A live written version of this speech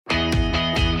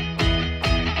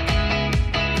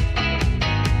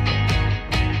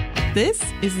This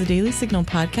is the Daily Signal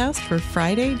podcast for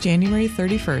Friday, January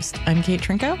 31st. I'm Kate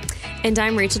Trinko. And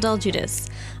I'm Rachel Del Giudice.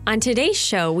 On today's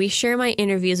show, we share my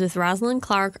interviews with Roslyn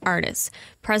Clark Artis,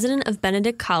 president of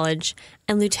Benedict College,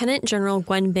 and Lieutenant General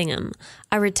Gwen Bingham,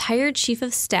 a retired chief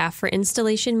of staff for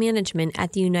installation management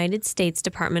at the United States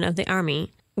Department of the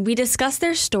Army. We discuss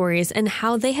their stories and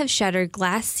how they have shattered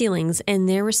glass ceilings in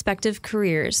their respective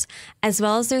careers, as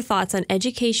well as their thoughts on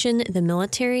education, the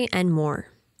military, and more.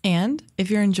 And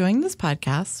if you're enjoying this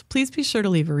podcast, please be sure to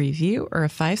leave a review or a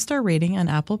 5-star rating on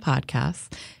Apple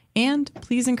Podcasts, and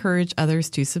please encourage others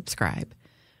to subscribe.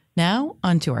 Now,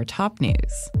 on to our top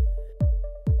news.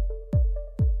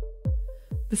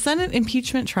 The Senate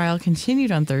impeachment trial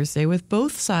continued on Thursday with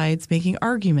both sides making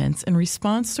arguments in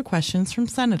response to questions from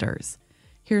senators.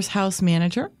 Here's House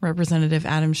Manager, Representative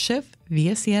Adam Schiff,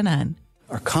 via CNN.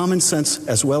 Our common sense,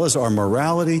 as well as our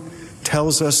morality,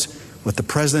 tells us what the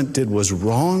president did was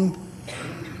wrong.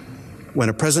 When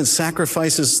a president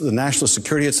sacrifices the national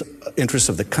security interests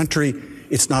of the country,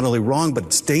 it's not only wrong, but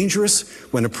it's dangerous.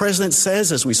 When a president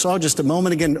says, as we saw just a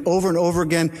moment again, over and over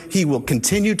again, he will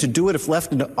continue to do it if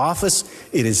left in office,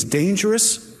 it is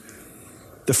dangerous.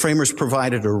 The framers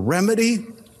provided a remedy,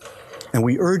 and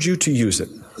we urge you to use it.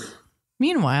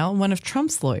 Meanwhile, one of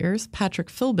Trump's lawyers, Patrick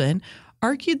Philbin,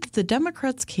 argued that the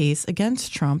Democrats' case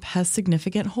against Trump has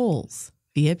significant holes,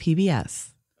 via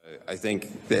PBS. I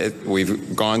think that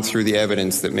we've gone through the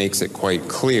evidence that makes it quite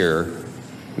clear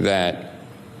that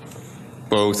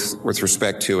both with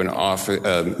respect to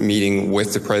a meeting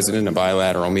with the president, a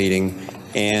bilateral meeting,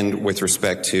 and with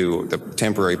respect to the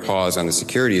temporary pause on the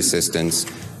security assistance,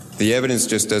 the evidence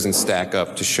just doesn't stack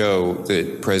up to show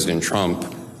that President Trump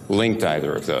linked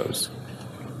either of those.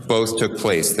 Both took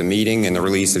place, the meeting and the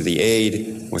release of the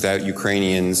aid, without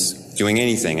Ukrainians doing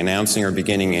anything, announcing or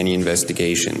beginning any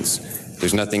investigations.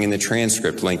 There's nothing in the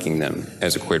transcript linking them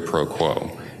as a quid pro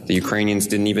quo. The Ukrainians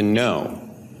didn't even know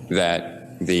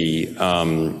that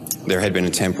there had been a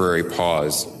temporary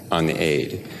pause on the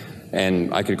aid.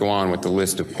 And I could go on with the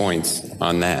list of points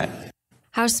on that.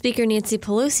 House Speaker Nancy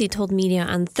Pelosi told media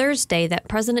on Thursday that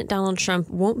President Donald Trump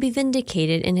won't be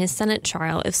vindicated in his Senate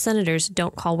trial if senators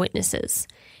don't call witnesses.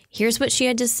 Here's what she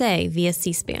had to say via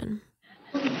C-SPAN.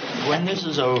 When this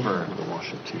is over,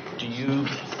 do you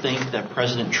think that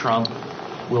President Trump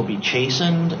will be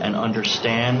chastened and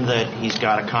understand that he's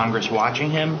got a Congress watching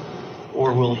him?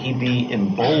 Or will he be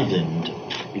emboldened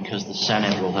because the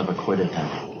Senate will have acquitted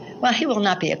him? Well, he will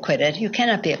not be acquitted. You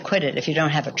cannot be acquitted if you don't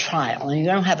have a trial. And you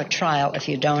don't have a trial if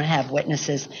you don't have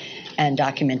witnesses and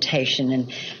documentation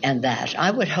and that. I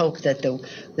would hope that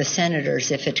the senators,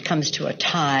 if it comes to a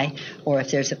tie or if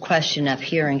there's a question of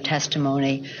hearing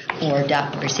testimony or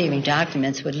receiving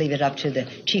documents, would leave it up to the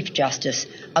Chief Justice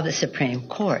of the Supreme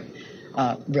Court.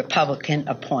 Republican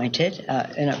appointed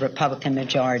in a Republican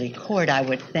majority court, I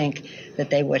would think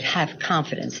that they would have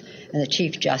confidence in the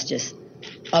Chief Justice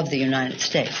of the United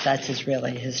States. That's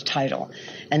really his title.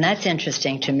 And that's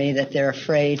interesting to me that they're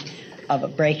afraid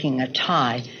of breaking a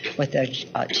tie with the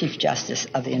Chief Justice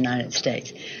of the United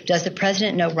States. Does the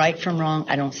president know right from wrong?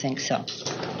 I don't think so.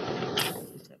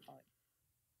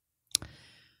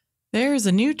 There's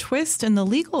a new twist in the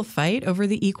legal fight over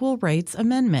the Equal Rights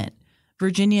Amendment.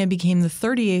 Virginia became the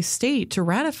 38th state to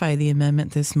ratify the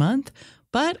amendment this month,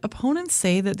 but opponents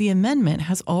say that the amendment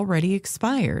has already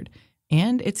expired,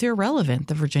 and it's irrelevant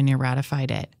that Virginia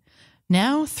ratified it.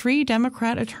 Now, 3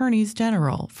 Democrat attorneys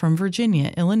general from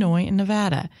Virginia, Illinois, and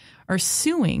Nevada are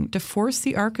suing to force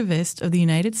the Archivist of the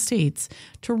United States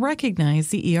to recognize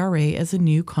the ERA as a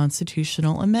new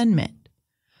constitutional amendment.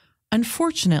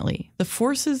 Unfortunately, the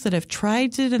forces that have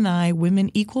tried to deny women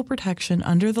equal protection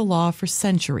under the law for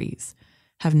centuries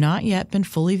have not yet been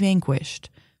fully vanquished,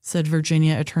 said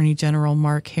Virginia Attorney General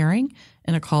Mark Herring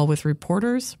in a call with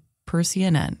reporters per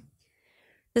CNN.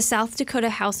 The South Dakota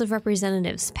House of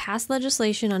Representatives passed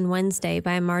legislation on Wednesday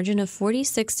by a margin of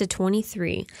 46 to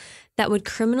 23 that would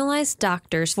criminalize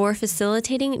doctors for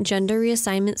facilitating gender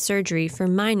reassignment surgery for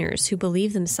minors who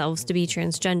believe themselves to be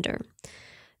transgender.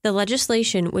 The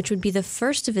legislation, which would be the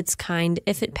first of its kind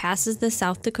if it passes the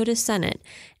South Dakota Senate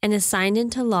and is signed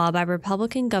into law by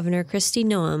Republican Governor Kristi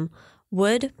Noem,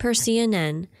 would, per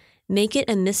CNN, make it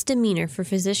a misdemeanor for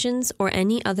physicians or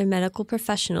any other medical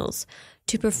professionals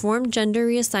to perform gender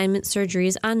reassignment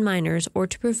surgeries on minors or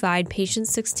to provide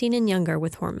patients 16 and younger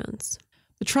with hormones.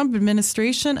 The Trump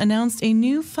administration announced a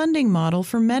new funding model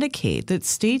for Medicaid that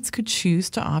states could choose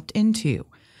to opt into.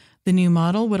 The new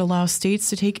model would allow states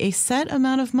to take a set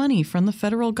amount of money from the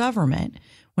federal government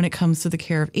when it comes to the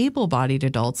care of able-bodied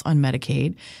adults on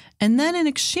Medicaid, and then in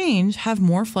exchange have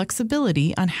more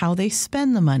flexibility on how they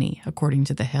spend the money, according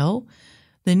to The Hill.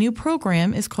 The new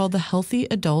program is called the Healthy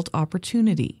Adult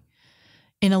Opportunity.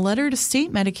 In a letter to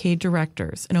state Medicaid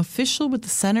directors, an official with the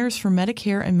Centers for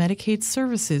Medicare and Medicaid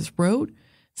Services wrote,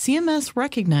 CMS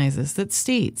recognizes that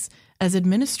states, as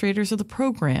administrators of the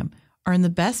program, are in the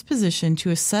best position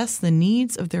to assess the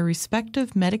needs of their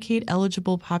respective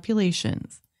Medicaid-eligible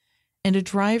populations and to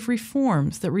drive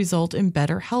reforms that result in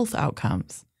better health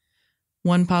outcomes.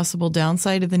 One possible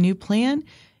downside of the new plan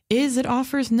is it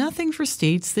offers nothing for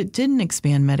states that didn't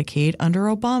expand Medicaid under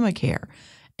Obamacare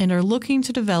and are looking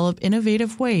to develop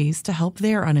innovative ways to help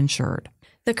their uninsured.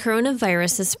 The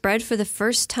coronavirus has spread for the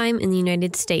first time in the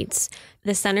United States,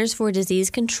 the Centers for Disease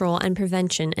Control and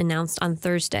Prevention announced on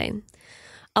Thursday.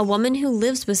 A woman who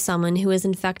lives with someone who is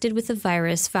infected with the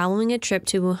virus following a trip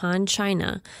to Wuhan,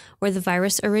 China, where the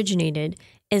virus originated,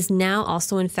 is now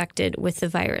also infected with the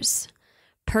virus.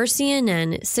 Per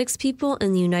CNN, 6 people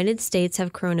in the United States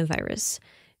have coronavirus,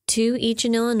 2 each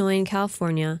in Illinois and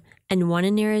California, and 1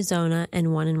 in Arizona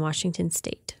and 1 in Washington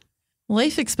state.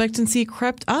 Life expectancy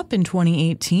crept up in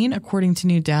 2018, according to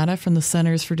new data from the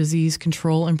Centers for Disease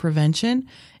Control and Prevention.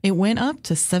 It went up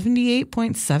to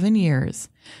 78.7 years.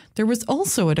 There was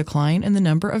also a decline in the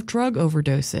number of drug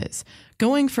overdoses,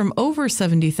 going from over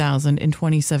 70,000 in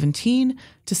 2017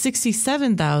 to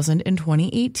 67,000 in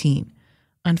 2018.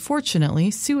 Unfortunately,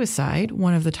 suicide,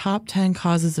 one of the top 10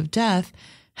 causes of death,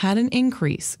 had an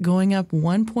increase, going up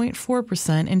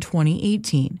 1.4% in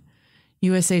 2018.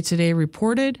 USA Today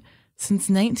reported, since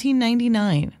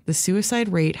 1999, the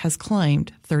suicide rate has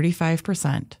climbed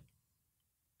 35%.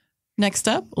 Next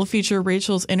up, we'll feature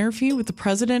Rachel's interview with the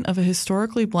president of a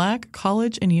historically Black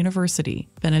college and university,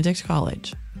 Benedict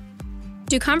College.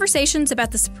 Do conversations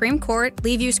about the Supreme Court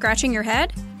leave you scratching your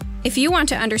head? If you want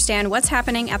to understand what's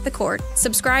happening at the court,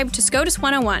 subscribe to SCOTUS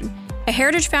 101, a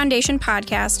Heritage Foundation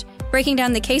podcast breaking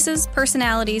down the cases,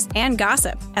 personalities, and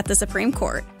gossip at the Supreme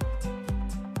Court.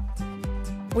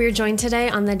 We're joined today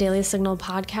on the Daily Signal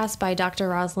podcast by Dr.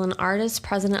 Roslyn Artis,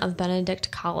 president of Benedict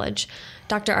College.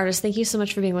 Dr. Artis, thank you so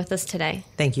much for being with us today.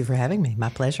 Thank you for having me. My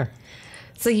pleasure.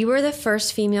 So you were the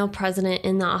first female president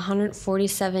in the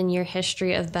 147-year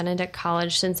history of Benedict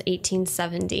College since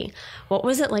 1870. What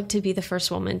was it like to be the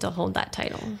first woman to hold that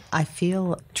title? I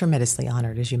feel tremendously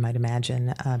honored, as you might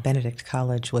imagine. Benedict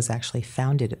College was actually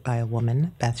founded by a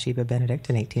woman, Bathsheba Benedict,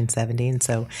 in 1870, and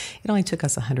so it only took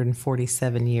us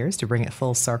 147 years to bring it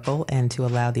full circle and to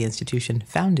allow the institution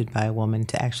founded by a woman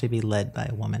to actually be led by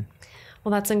a woman.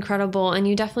 Well, that's incredible, and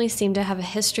you definitely seem to have a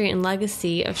history and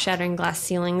legacy of shattering glass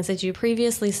ceilings, as you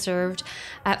previously served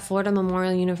at Florida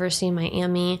Memorial University in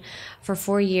Miami for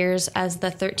 4 years as the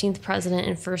 13th president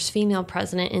and first female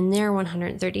president in their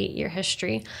 138-year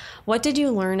history. What did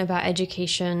you learn about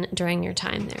education during your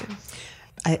time there?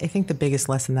 I think the biggest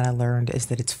lesson that I learned is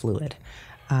that it's fluid.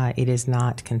 It is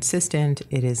not consistent,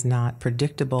 it is not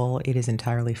predictable, it is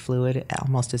entirely fluid,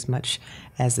 almost as much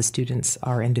as the students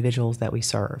are individuals that we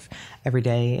serve. Every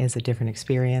day is a different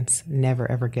experience,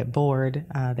 never ever get bored.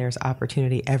 There's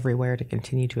opportunity everywhere to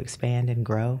continue to expand and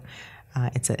grow.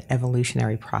 It's an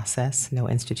evolutionary process. No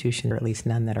institution, or at least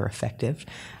none that are effective,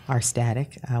 are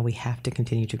static. We have to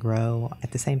continue to grow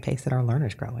at the same pace that our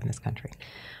learners grow in this country.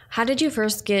 How did you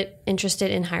first get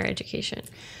interested in higher education?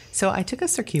 So I took a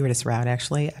circuitous route,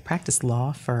 actually. I practiced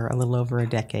law for a little over a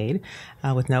decade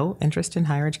with no interest in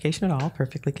higher education at all,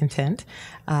 perfectly content.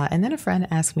 And then a friend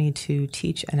asked me to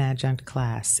teach an adjunct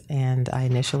class. And I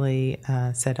initially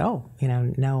said,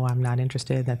 no, I'm not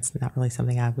interested. That's not really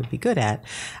something I would be good at.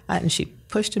 And she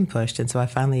pushed and pushed, and so I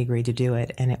finally agreed to do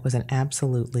it. And it was an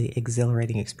absolutely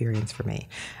exhilarating experience for me.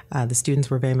 The students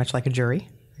were very much like a jury.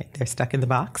 They're stuck in the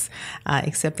box,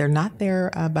 except they're not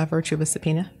there by virtue of a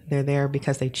subpoena. They're there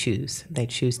because they choose. They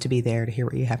choose to be there to hear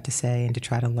what you have to say and to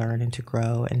try to learn and to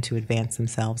grow and to advance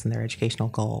themselves and their educational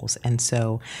goals. And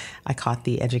so I caught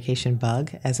the education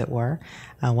bug, as it were.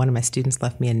 One of my students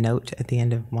left me a note at the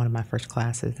end of one of my first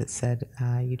classes that said,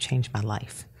 "You changed my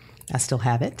life." I still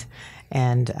have it.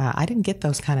 And I didn't get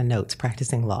those kind of notes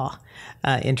practicing law,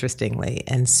 interestingly.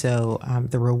 And so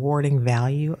the rewarding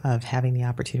value of having the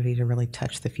opportunity to really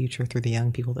touch the future through the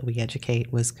young people that we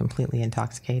educate was completely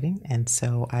intoxicating. And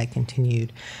so I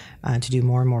continued to do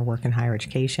more and more work in higher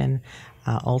education.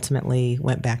 Ultimately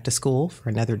went back to school for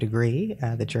another degree.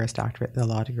 The Juris Doctorate, the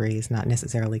law degree, is not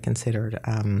necessarily considered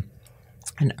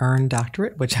an earned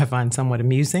doctorate, which I find somewhat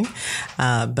amusing.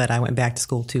 But I went back to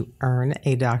school to earn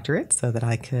a doctorate so that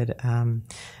I could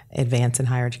advance in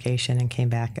higher education, and came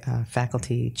back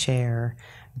faculty, chair,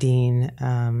 dean,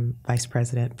 vice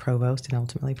president, provost, and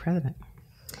ultimately president.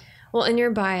 Well, in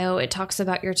your bio, it talks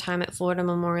about your time at Florida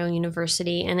Memorial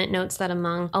University, and it notes that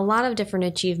among a lot of different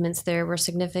achievements there were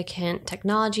significant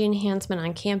technology enhancement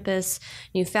on campus,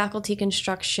 new faculty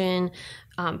construction,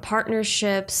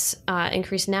 partnerships,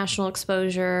 increased national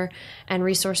exposure, and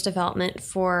resource development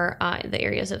for the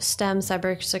areas of STEM,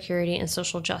 cybersecurity, and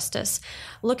social justice.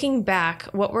 Looking back,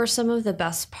 what were some of the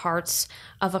best parts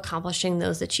of accomplishing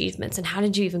those achievements, and how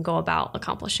did you even go about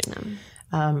accomplishing them?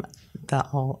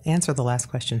 I'll answer the last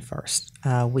question first.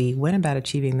 We went about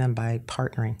achieving them by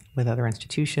partnering with other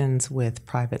institutions, with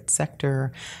private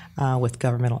sector, with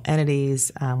governmental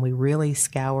entities. We really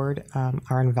scoured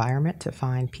our environment to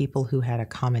find people who had a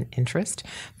common interest.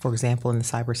 For example, in the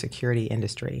cybersecurity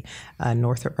industry,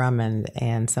 Northrop Grumman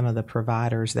and some of the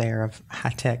providers there of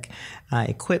high-tech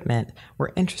equipment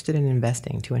were interested in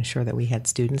investing to ensure that we had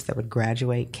students that would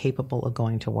graduate capable of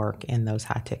going to work in those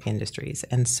high-tech industries.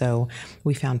 And so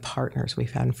we found partners, we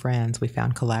found friends, we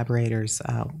found collaborators,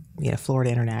 Florida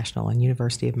International and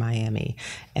University of Miami,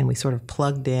 and we sort of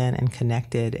plugged in and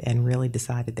connected and really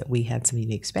decided that we had some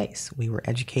unique space. We were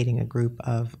educating a group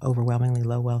of overwhelmingly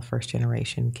low-wealth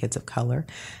first-generation kids of color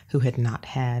who had not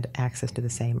had access to the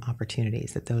same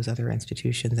opportunities that those other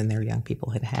institutions and their young people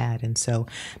had had. And so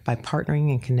by partnering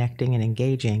and connecting and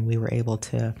engaging, we were able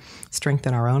to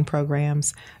strengthen our own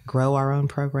programs, grow our own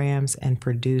programs, and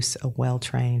produce a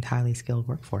well-trained, highly skilled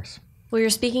workforce. Well, you're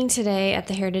speaking today at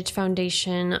the Heritage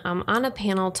Foundation on a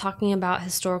panel talking about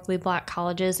historically Black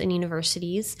colleges and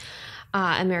universities,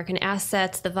 American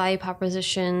assets, the value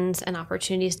propositions, and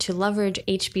opportunities to leverage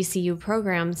HBCU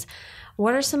programs.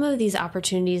 What are some of these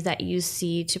opportunities that you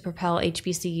see to propel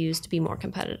HBCUs to be more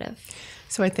competitive?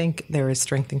 So I think there is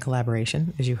strength in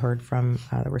collaboration, as you heard from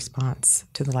the response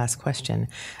to the last question.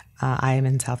 I am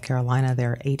in South Carolina.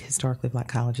 There are 8 historically Black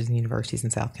colleges and universities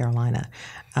in South Carolina.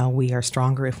 We are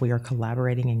stronger if we are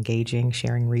collaborating, engaging,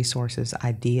 sharing resources,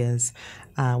 ideas.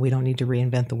 We don't need to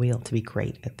reinvent the wheel to be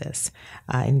great at this.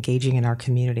 Engaging in our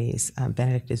communities.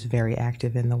 Benedict is very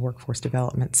active in the workforce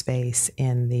development space,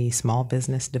 in the small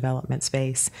business development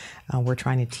space. We're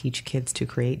trying to teach kids to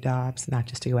create jobs, not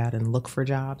just to go out and look for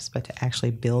jobs, but to actually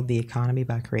build the economy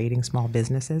by creating small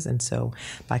businesses. And so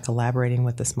by collaborating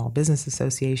with the Small Business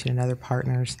Association and other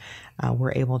partners,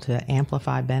 we're able to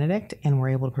amplify Benedict, and we're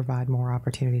able to provide more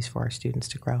opportunities for our students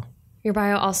to grow. Your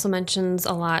bio also mentions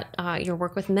a lot your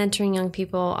work with mentoring young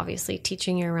people, obviously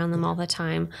teaching you're around them all the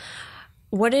time.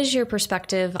 What is your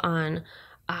perspective on,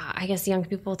 young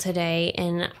people today,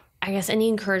 and any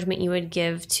encouragement you would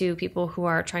give to people who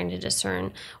are trying to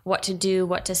discern what to do,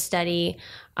 what to study,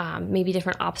 maybe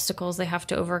different obstacles they have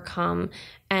to overcome,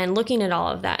 and looking at all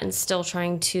of that and still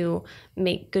trying to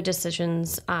make good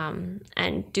decisions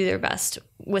and do their best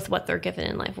with what they're given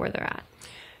in life, where they're at?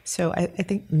 So I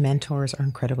think mentors are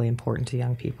incredibly important to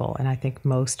young people, and I think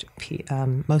most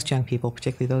young people,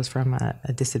 particularly those from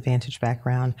a disadvantaged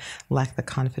background, lack the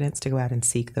confidence to go out and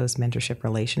seek those mentorship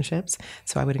relationships.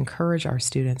 So I would encourage our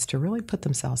students to really put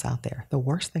themselves out there. The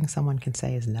worst thing someone can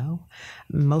say is no.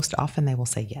 Most often they will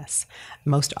say yes.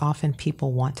 Most often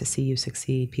people want to see you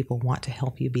succeed. People want to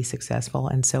help you be successful.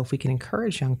 And so if we can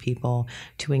encourage young people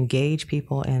to engage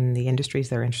people in the industries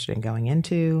they're interested in going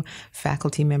into,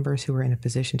 faculty members who are in a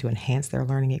position to enhance their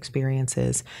learning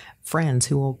experiences, friends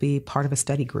who will be part of a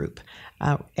study group.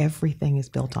 Everything is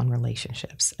built on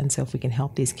relationships. And so if we can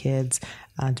help these kids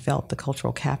develop the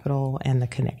cultural capital and the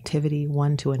connectivity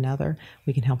one to another,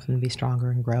 we can help them to be stronger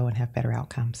and grow and have better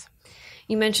outcomes.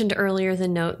 You mentioned earlier the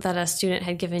note that a student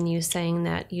had given you saying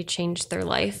that you changed their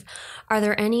life. Are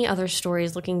there any other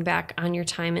stories looking back on your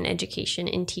time in education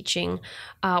and teaching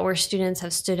where students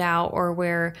have stood out or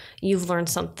where you've learned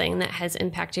something that has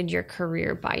impacted your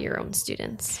career by your own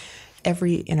students?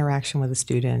 Every interaction with a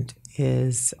student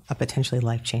is a potentially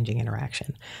life-changing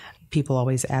interaction. People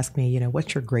always ask me,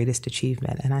 what's your greatest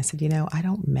achievement? And I said, I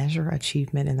don't measure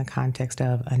achievement in the context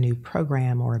of a new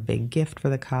program or a big gift for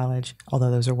the college,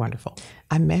 although those are wonderful.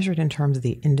 I measure it in terms of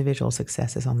the individual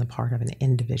successes on the part of an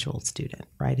individual student,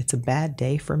 right? It's a bad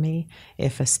day for me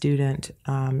if a student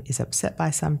is upset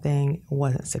by something,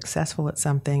 wasn't successful at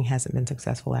something, hasn't been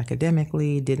successful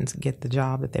academically, didn't get the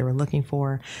job that they were looking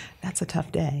for. That's a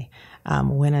tough day.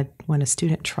 When a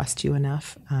student trusts you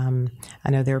enough, I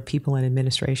know there are people in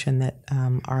administration that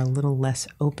are a little less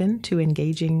open to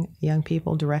engaging young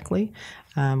people directly.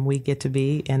 We get to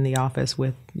be in the office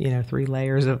with 3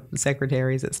 layers of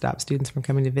secretaries that stop students from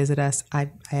coming to visit us. I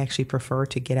actually prefer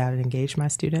to get out and engage my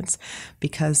students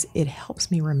because it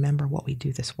helps me remember what we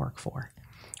do this work for.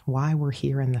 why we're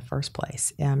here in the first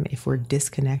place. If we're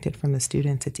disconnected from the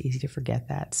students, it's easy to forget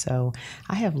that. So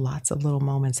I have lots of little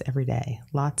moments every day,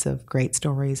 lots of great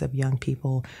stories of young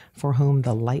people for whom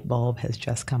the light bulb has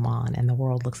just come on and the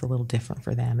world looks a little different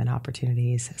for them and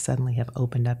opportunities suddenly have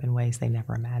opened up in ways they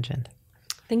never imagined.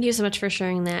 Thank you so much for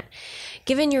sharing that.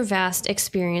 Given your vast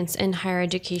experience in higher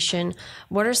education,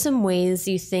 what are some ways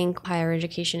you think higher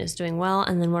education is doing well,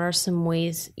 and then what are some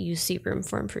ways you see room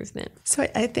for improvement? So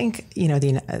I think,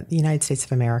 the United States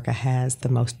of America has the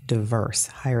most diverse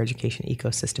higher education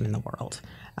ecosystem in the world.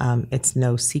 It's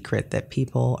no secret that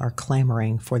people are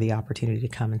clamoring for the opportunity to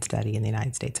come and study in the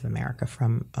United States of America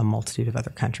from a multitude of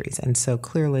other countries. And so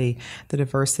clearly the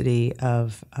diversity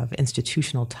of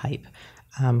institutional type,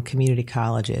 community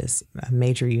colleges,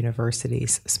 major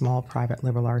universities, small private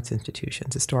liberal arts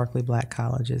institutions, historically black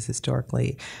colleges,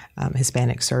 historically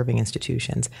Hispanic serving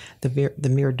institutions. The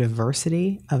mere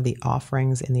diversity of the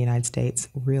offerings in the United States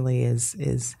really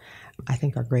is I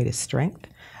think, our greatest strength.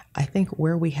 I think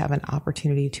where we have an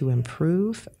opportunity to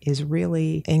improve is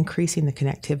really increasing the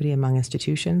connectivity among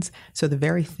institutions. So the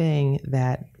very thing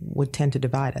that would tend to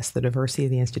divide us, the diversity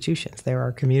of the institutions, there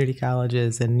are community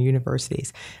colleges and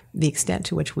universities, the extent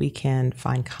to which we can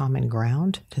find common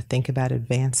ground to think about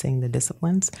advancing the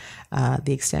disciplines,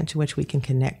 the extent to which we can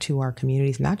connect to our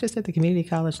communities, not just at the community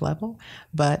college level,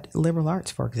 but liberal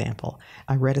arts, for example.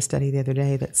 I read a study the other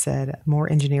day that said more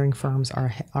engineering firms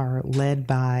are led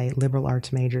by liberal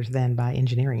arts majors than by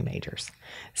engineering majors.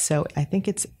 So I think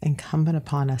it's incumbent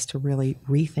upon us to really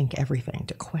rethink everything,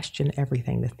 to question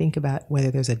everything, to think about whether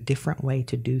there's a different way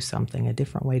to do something, a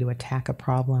different way to attack a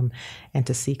problem and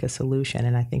to seek a solution.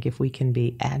 And I think if we can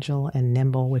be agile and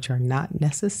nimble, which are not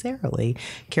necessarily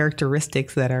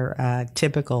characteristics that are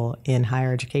typical in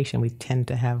higher education, we tend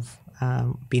to have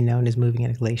be known as moving at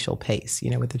a glacial pace,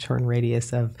 with the turn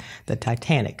radius of the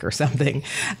Titanic or something.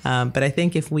 But I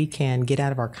think if we can get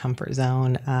out of our comfort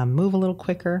zone, move a little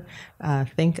quicker,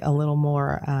 think a little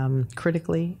more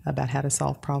critically about how to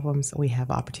solve problems, we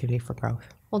have opportunity for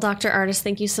growth. Well, Dr. Artis,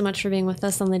 thank you so much for being with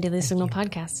us on the Daily Signal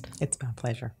podcast. It's my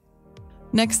pleasure.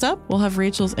 Next up, we'll have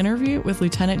Rachel's interview with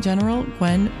Lieutenant General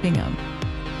Gwen Bingham.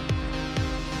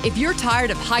 If you're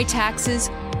tired of high taxes,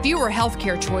 fewer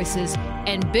healthcare choices,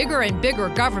 and bigger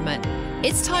government,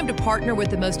 it's time to partner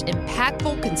with the most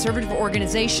impactful conservative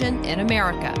organization in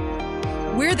America.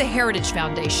 We're the Heritage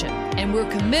Foundation, and we're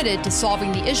committed to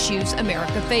solving the issues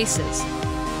America faces.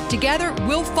 Together,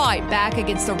 we'll fight back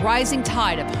against the rising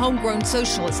tide of homegrown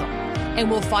socialism,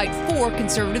 and we'll fight for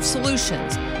conservative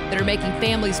solutions that are making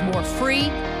families more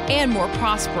free and more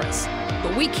prosperous.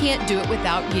 But we can't do it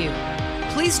without you.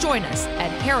 Please join us at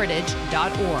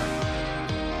heritage.org.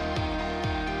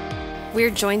 We're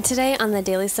joined today on the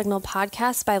Daily Signal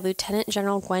podcast by Lieutenant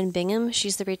General Gwen Bingham.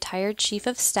 She's the retired Chief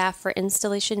of Staff for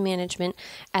Installation Management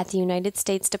at the United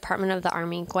States Department of the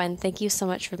Army. Gwen, thank you so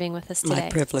much for being with us today. My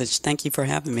privilege. Thank you for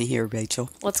having me here, Rachel.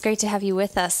 Well, it's great to have you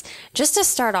with us. Just to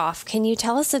start off, can you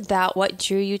tell us about what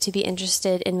drew you to be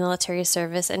interested in military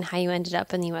service and how you ended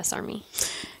up in the U.S. Army?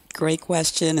 Great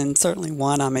question, and certainly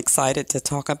one I'm excited to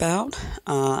talk about.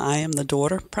 I am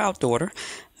the proud daughter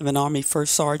of an Army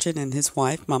First Sergeant and his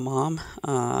wife, my mom.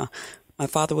 My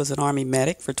father was an Army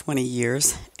medic for 20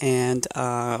 years, and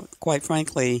quite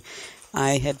frankly,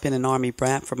 I had been an Army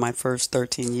brat for my first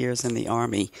 13 years in the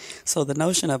Army. So the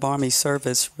notion of Army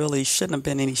service really shouldn't have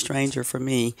been any stranger for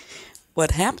me.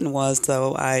 What happened was,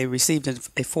 though, I received a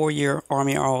 4-year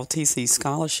Army ROTC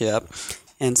scholarship,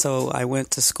 and so I went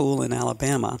to school in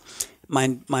Alabama.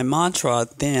 My mantra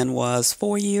then was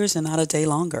 4 years and not a day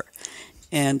longer.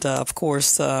 And of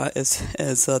course,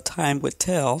 as time would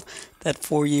tell, that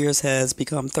 4 years has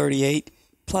become 38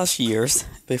 plus years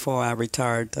before I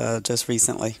retired just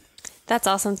recently. That's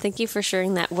awesome. Thank you for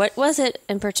sharing that. What was it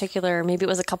in particular? Maybe it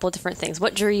was a couple of different things.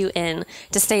 What drew you in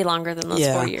to stay longer than those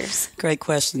 4 years? Great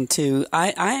question, too.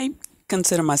 I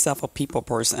consider myself a people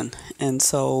person. And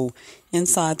so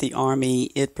inside the Army,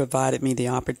 it provided me the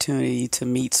opportunity to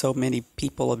meet so many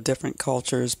people of different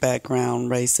cultures, background,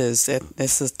 races,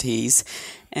 ethnicities,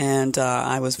 and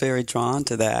I was very drawn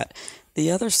to that.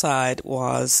 The other side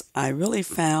was I really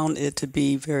found it to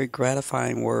be very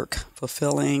gratifying work,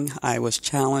 fulfilling. I was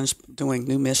challenged doing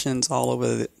new missions all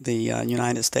over the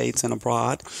United States and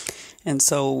abroad. And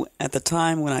so at the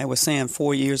time when I was saying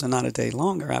 4 years and not a day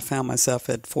longer, I found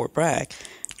myself at Fort Bragg,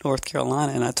 North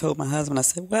Carolina, and I told my husband, I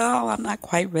said, well, I'm not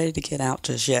quite ready to get out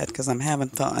just yet because I'm having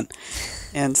fun.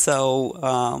 And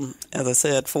so, as I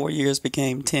said, 4 years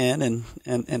became 10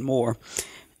 and more.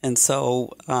 And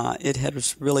so it had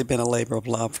really been a labor of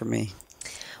love for me.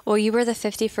 Well, you were the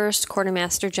 51st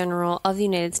Quartermaster General of the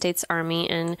United States Army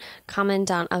and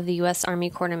Commandant of the U.S. Army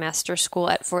Quartermaster School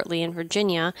at Fort Lee in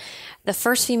Virginia, the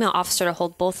first female officer to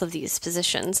hold both of these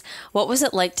positions. What was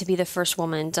it like to be the first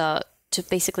woman to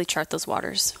basically chart those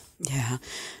waters? Yeah.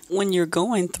 When you're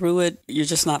going through it, you're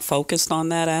just not focused on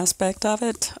that aspect of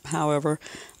it. However,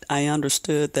 I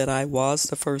understood that I was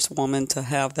the first woman to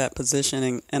have that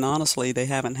position, and honestly, they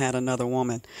haven't had another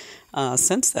woman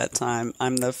since that time.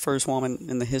 I'm the first woman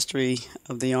in the history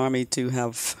of the Army to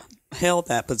have held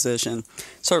that position.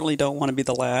 Certainly don't want to be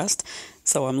the last,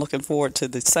 so I'm looking forward to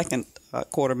the second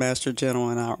Quartermaster General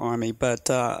in our Army, but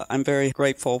I'm very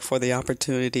grateful for the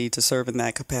opportunity to serve in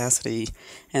that capacity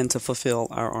and to fulfill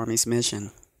our Army's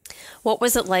mission. What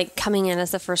was it like coming in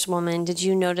as the first woman? Did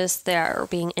you notice there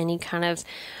being any kind of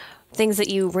things that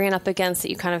you ran up against that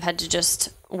you kind of had to just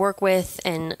work with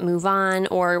and move on,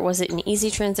 or was it an easy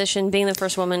transition being the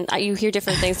first woman? You hear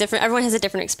different things. Everyone has a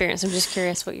different experience. I'm just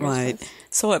curious what yours was. Right.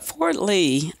 So at Fort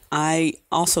Lee, I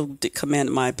also did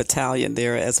command my battalion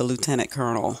there as a lieutenant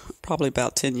colonel, probably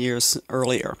about 10 years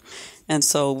earlier. And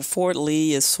so Fort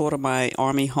Lee is sort of my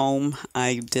Army home.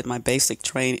 I did my basic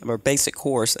training or basic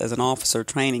course as an officer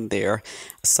training there.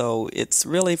 So it's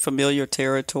really familiar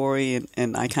territory,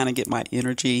 and I kind of get my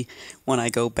energy when I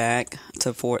go back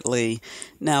to Fort Lee.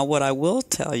 Now, what I will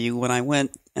tell you, when I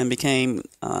went and became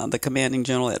the commanding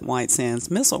general at White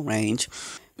Sands Missile Range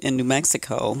in New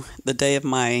Mexico, the day of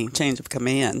my change of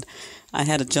command, I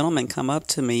had a gentleman come up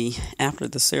to me after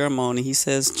the ceremony. He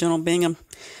says, "General Bingham,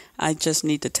 I just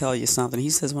need to tell you something."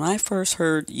 He says, "When I first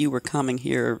heard you were coming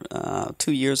here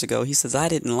 2 years ago," he says, "I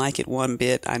didn't like it one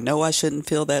bit. I know I shouldn't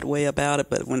feel that way about it,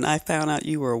 but when I found out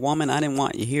you were a woman, I didn't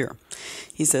want you here."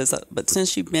 He says, "But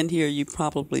since you've been here, you've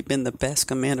probably been the best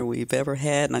commander we've ever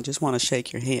had, and I just want to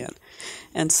shake your hand."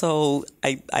 And so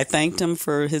I thanked him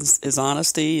for his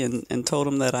honesty and told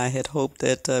him that I had hoped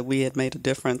that we had made a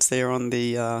difference there on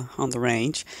the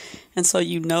range. And so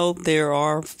there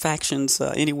are factions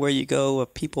anywhere you go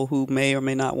of people who may or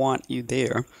may not want you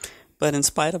there. But in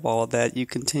spite of all of that, you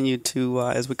continue to,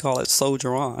 as we call it,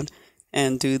 soldier on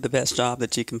and do the best job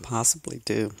that you can possibly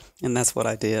do. And that's what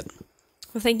I did.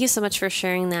 Well, thank you so much for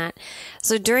sharing that.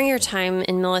 So during your time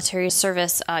in military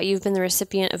service, you've been the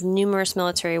recipient of numerous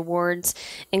military awards,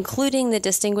 including the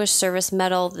Distinguished Service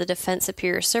Medal, the Defense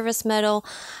Superior Service Medal.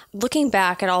 Looking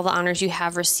back at all the honors you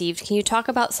have received, can you talk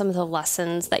about some of the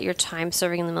lessons that your time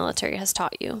serving in the military has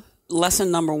taught you?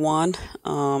 Lesson number one,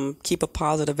 keep a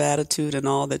positive attitude in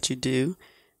all that you do.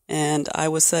 And I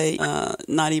would say,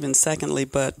 not even secondly,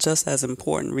 but just as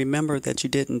important, remember that you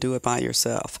didn't do it by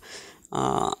yourself.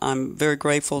 I'm very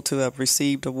grateful to have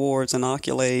received awards and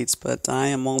accolades, but I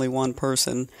am only one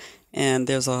person, and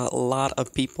there's a lot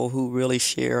of people who really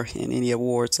share in any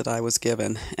awards that I was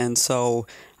given. And so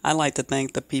I like to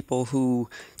thank the people who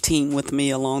team with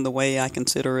me along the way. I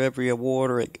consider every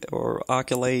award or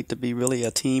accolade to be really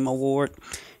a team award.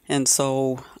 And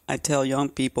so I tell young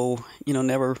people,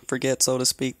 never forget, so to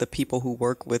speak, the people who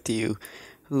work with you,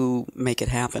 who make it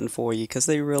happen for you, because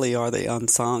they really are the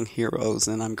unsung heroes,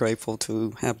 and I'm grateful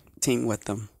to have teamed with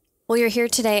them. Well, you're here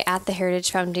today at the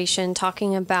Heritage Foundation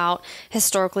talking about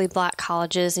historically Black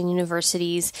colleges and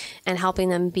universities and helping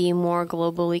them be more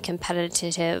globally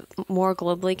competitive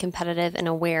and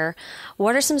aware.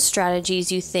 What are some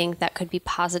strategies you think that could be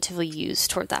positively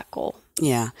used toward that goal?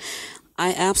 Yeah.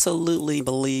 I absolutely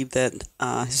believe that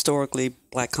historically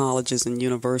Black colleges and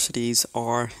universities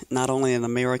are not only an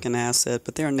American asset,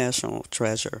 but they're a national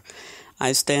treasure.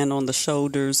 I stand on the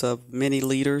shoulders of many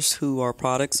leaders who are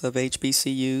products of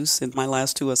HBCUs. In my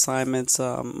last two assignments,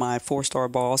 my four-star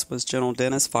boss was General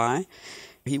Dennis Fye.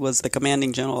 He was the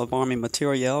commanding general of Army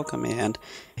Materiel Command.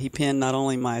 He pinned not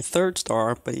only my third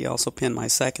star, but he also pinned my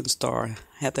second star.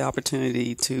 I had the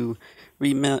opportunity to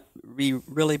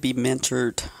really be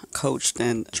mentored, coached,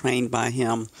 and trained by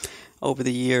him over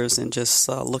the years, and just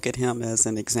look at him as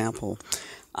an example.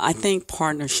 I think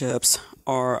partnerships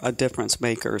are a difference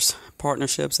makers.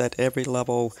 Partnerships at every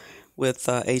level with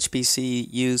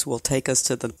HBCUs will take us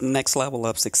to the next level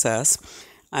of success.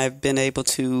 I've been able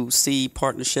to see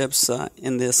partnerships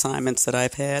in the assignments that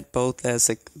I've had, both as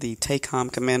the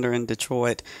TACOM commander in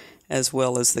Detroit, as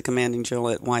well as the commanding general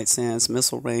at White Sands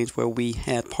Missile Range, where we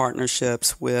had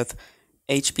partnerships with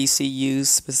HBCUs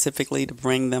specifically to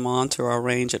bring them onto our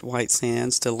range at White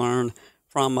Sands to learn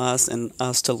from us and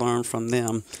us to learn from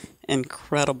them.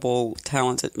 Incredible,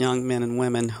 talented young men and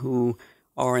women who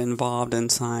are involved in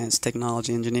science,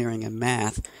 technology, engineering, and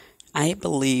math. I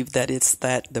believe that it's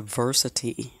that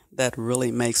diversity that really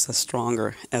makes us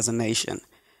stronger as a nation.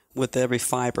 With every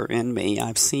fiber in me,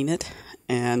 I've seen it,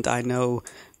 and I know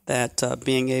that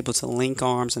being able to link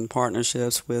arms and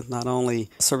partnerships with not only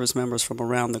service members from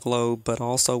around the globe, but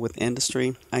also with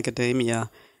industry, academia,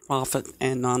 profit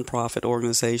and nonprofit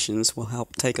organizations will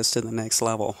help take us to the next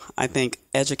level. I think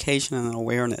education and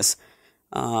awareness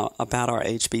about our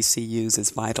HBCUs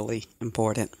is vitally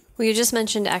important. Well, you just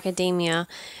mentioned academia,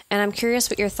 and I'm curious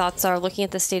what your thoughts are looking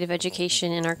at the state of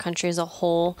education in our country as a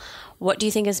whole. What do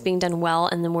you think is being done well,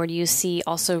 and then where do you see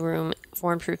also room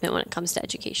for improvement when it comes to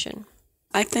education?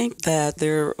 I think that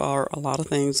there are a lot of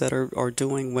things that are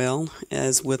doing well.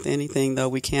 As with anything, though,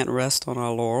 we can't rest on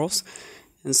our laurels.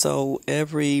 And so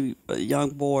every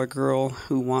young boy or girl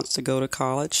who wants to go to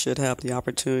college should have the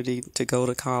opportunity to go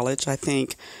to college. I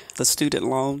think the student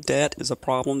loan debt is a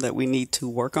problem that we need to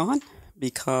work on,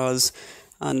 because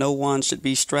no one should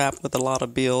be strapped with a lot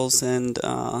of bills and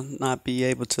not be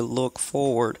able to look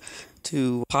forward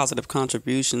to positive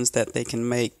contributions that they can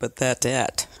make. But that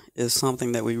debt is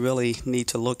something that we really need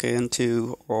to look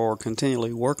into or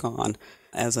continually work on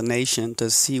as a nation to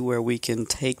see where we can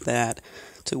take that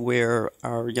to where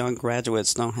our young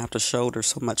graduates don't have to shoulder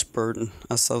so much burden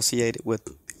associated with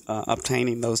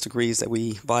obtaining those degrees that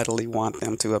we vitally want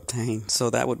them to obtain. So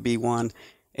that would be one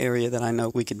area that I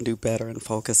know we can do better and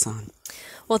focus on.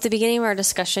 Well, at the beginning of our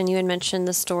discussion, you had mentioned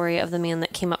the story of the man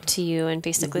that came up to you and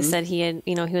basically said he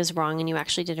was wrong, and you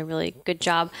actually did a really good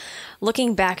job.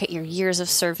 Looking back at your years of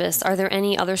service, are there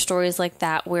any other stories like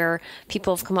that where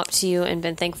people have come up to you and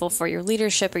been thankful for your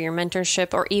leadership or your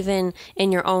mentorship, or even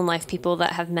in your own life, people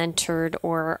that have mentored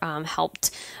or helped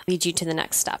lead you to the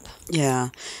next step? Yeah.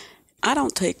 I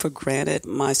don't take for granted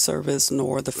my service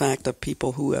nor the fact of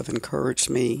people who have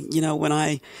encouraged me. You know, when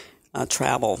I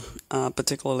travel,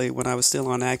 particularly when I was still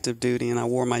on active duty and I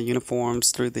wore my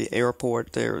uniforms through the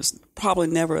airport, there was probably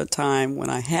never a time when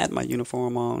I had my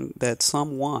uniform on that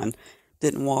someone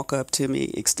didn't walk up to me,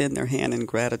 extend their hand in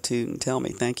gratitude and tell me,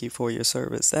 thank you for your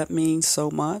service. That means so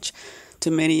much.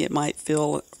 To many, it might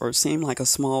feel or seem like a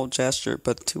small gesture,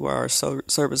 but to our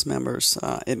service members,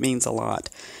 it means a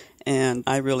lot. And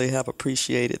I really have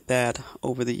appreciated that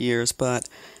over the years. But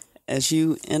as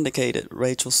you indicated,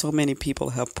 Rachel, so many people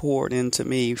have poured into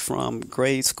me from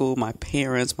grade school, my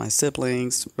parents, my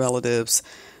siblings, relatives,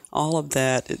 all of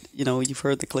that. You've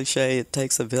heard the cliche, it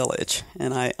takes a village.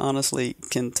 And I honestly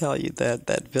can tell you that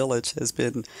that village has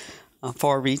been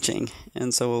far-reaching.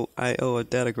 And so I owe a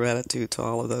debt of gratitude to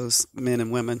all of those men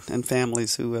and women and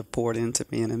families who have poured into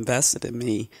me and invested in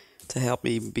me to help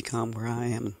me become where I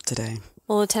am today.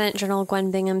 Well, Lieutenant General Gwen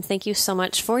Bingham, thank you so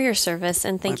much for your service,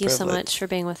 and thank you so much for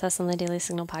being with us on the Daily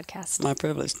Signal podcast. My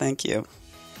privilege. Thank you.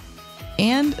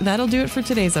 And that'll do it for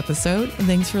today's episode.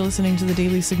 Thanks for listening to the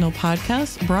Daily Signal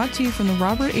podcast, brought to you from the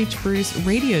Robert H. Bruce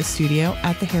radio studio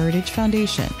at the Heritage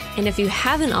Foundation. And if you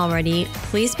haven't already,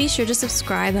 please be sure to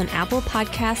subscribe on Apple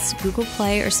Podcasts, Google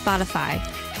Play, or Spotify.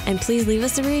 And please leave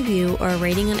us a review or a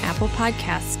rating on Apple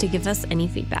Podcasts to give us any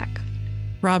feedback.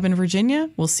 Rob in Virginia,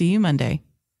 we'll see you Monday.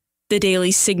 The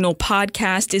Daily Signal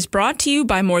podcast is brought to you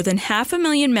by more than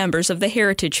 500,000 members of the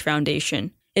Heritage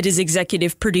Foundation. It is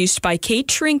executive produced by Kate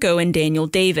Trinko and Daniel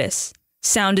Davis.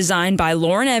 Sound design by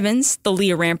Lauren Evans,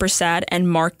 Thalia Rampersad, and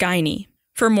Mark Guiney.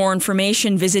 For more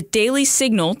information, visit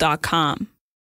dailysignal.com.